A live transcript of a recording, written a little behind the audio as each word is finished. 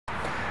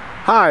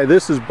Hi,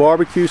 this is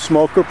BBQ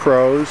Smoker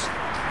Pros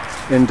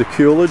in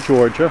Dacula,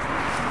 Georgia,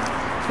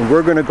 and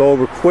we're going to go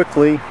over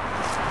quickly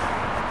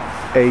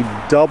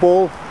a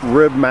double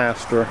rib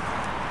master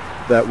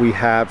that we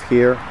have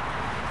here.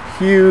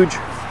 Huge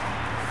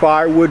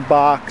firewood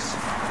box,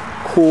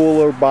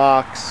 cooler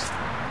box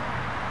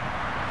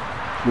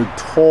with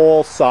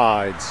tall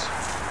sides.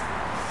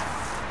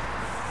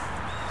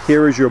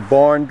 Here is your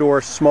barn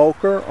door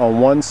smoker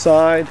on one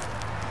side,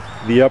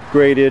 the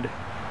upgraded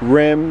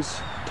rims,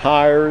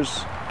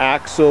 tires,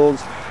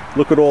 axles.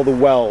 Look at all the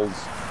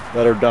welds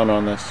that are done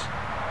on this.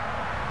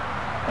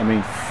 I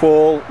mean,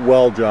 full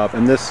weld job.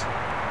 And this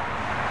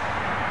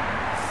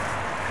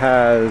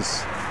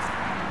has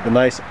the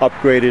nice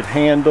upgraded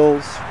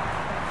handles,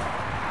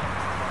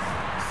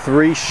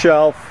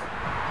 3-shelf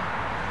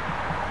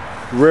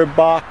rib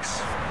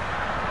box,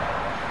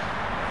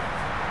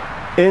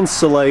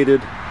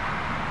 insulated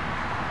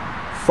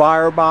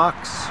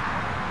firebox,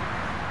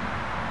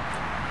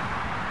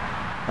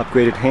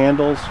 upgraded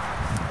handles,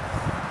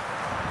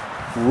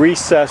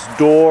 recessed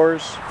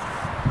doors,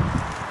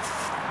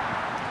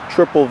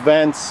 triple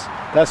vents.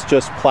 That's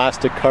just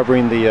plastic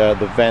covering the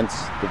vents.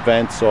 The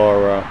vents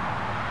are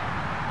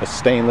a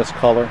stainless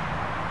color.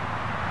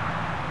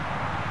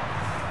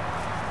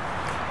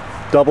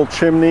 Double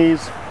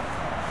chimneys.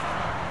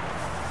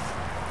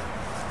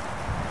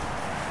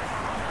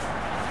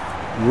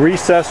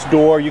 Recessed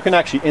door. You can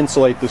actually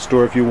insulate this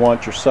door if you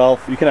want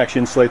yourself. You can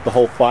actually insulate the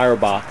whole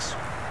firebox.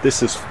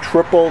 This is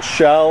triple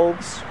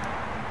shelves,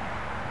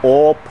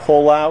 all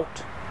pull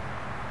out.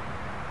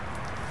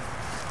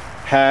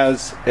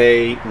 Has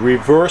a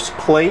reverse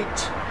plate.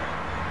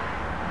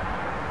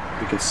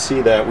 You can see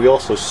that we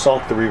also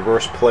sunk the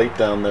reverse plate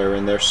down there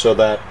in there so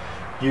that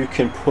you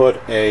can put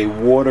a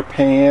water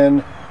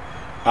pan,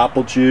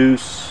 apple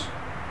juice,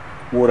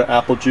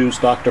 apple juice,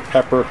 Dr.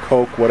 Pepper,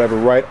 Coke, whatever,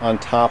 right on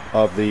top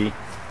of the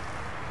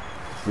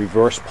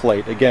reverse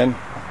plate. Again,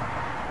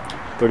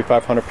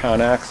 3,500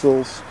 pound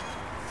axles.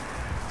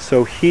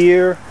 So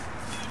here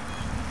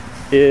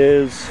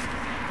is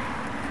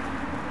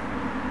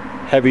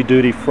heavy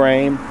duty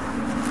frame.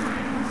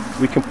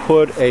 We can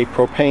put a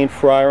propane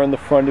fryer in the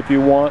front if you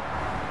want,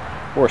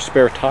 or a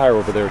spare tire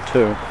over there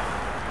too.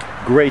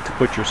 Great to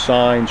put your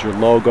signs, your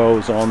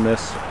logos on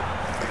this.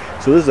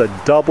 So this is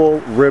a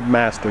double rib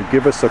master.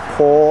 Give us a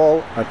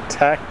call, a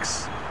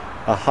text,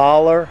 a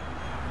holler,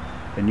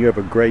 and you have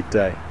a great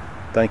day.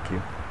 Thank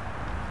you.